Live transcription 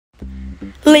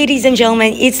Ladies and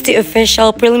gentlemen, it's the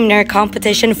official preliminary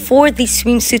competition for the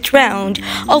swimsuit round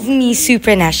of Miss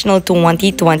Supranational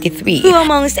 2023. Who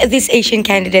amongst these Asian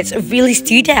candidates really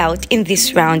stood out in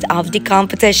this round of the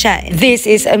competition? This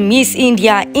is a Miss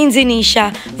India,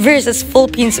 Indonesia versus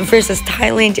Philippines versus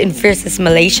Thailand and versus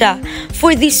Malaysia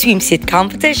for the swimsuit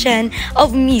competition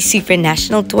of Miss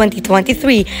Supranational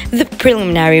 2023, the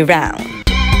preliminary round.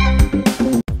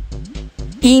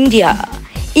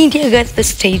 India got the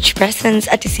stage presence,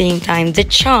 at the same time the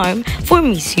charm for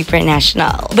Miss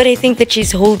Supranational. But I think that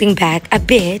she's holding back a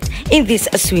bit in this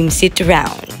swimsuit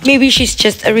round. Maybe she's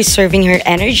just reserving her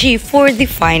energy for the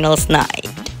finals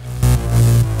night.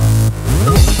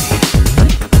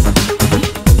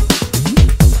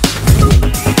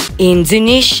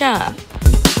 Indonesia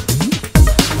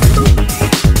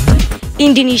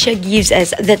gives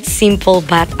us that simple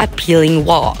but appealing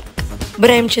walk. But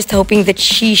I'm just hoping that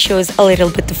she shows a little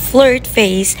bit of flirt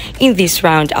face in this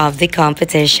round of the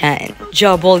competition.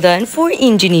 Job well done for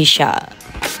Indonesia.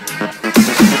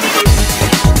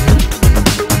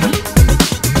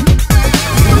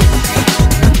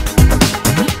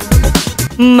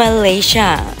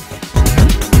 Malaysia.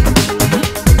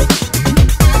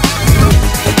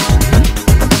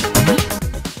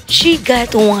 She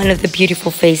got one of the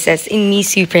beautiful faces in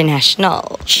Miss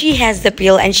Supranational. She has the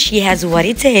appeal and she has what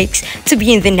it takes to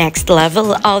be in the next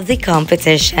level of the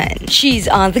competition. She's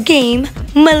on the game,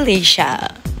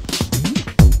 Malaysia.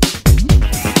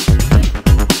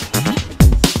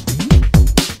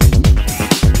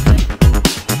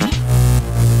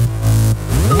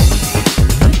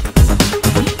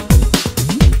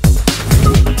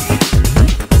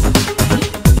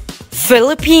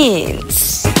 Philippines.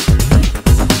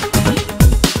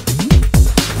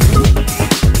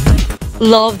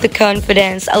 Love the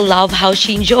confidence, I love how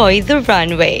she enjoyed the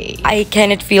runway. I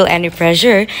cannot feel any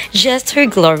pressure, just her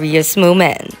glorious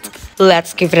moment.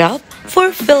 Let's give it up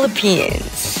for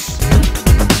Philippines.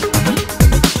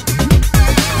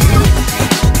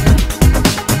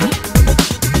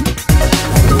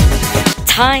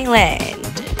 Thailand.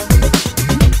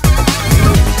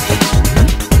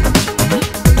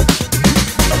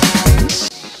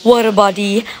 What a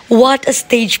body, what a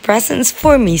stage presence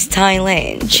for Miss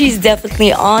Thailand. She's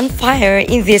definitely on fire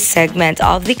in this segment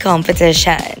of the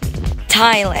competition.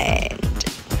 Thailand.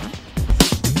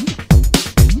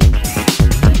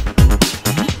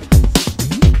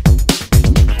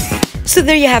 So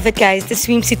there you have it, guys, the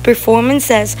swimsuit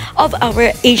performances of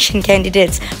our Asian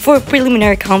candidates for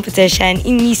preliminary competition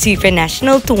in Miss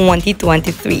Supranational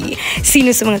 2023.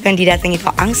 Sino sa mga kandidatang ito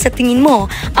ang sa tingin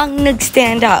mo ang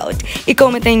nag-stand out?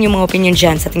 I-comment na yung mga opinion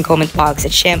dyan sa ating comment box.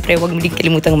 At syempre, huwag mo din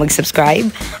kalimutang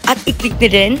mag-subscribe at i-click na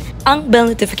din ang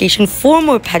bell notification for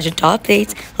more pageant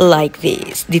updates like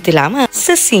this. Dito lamang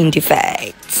sa Cindy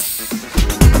Facts.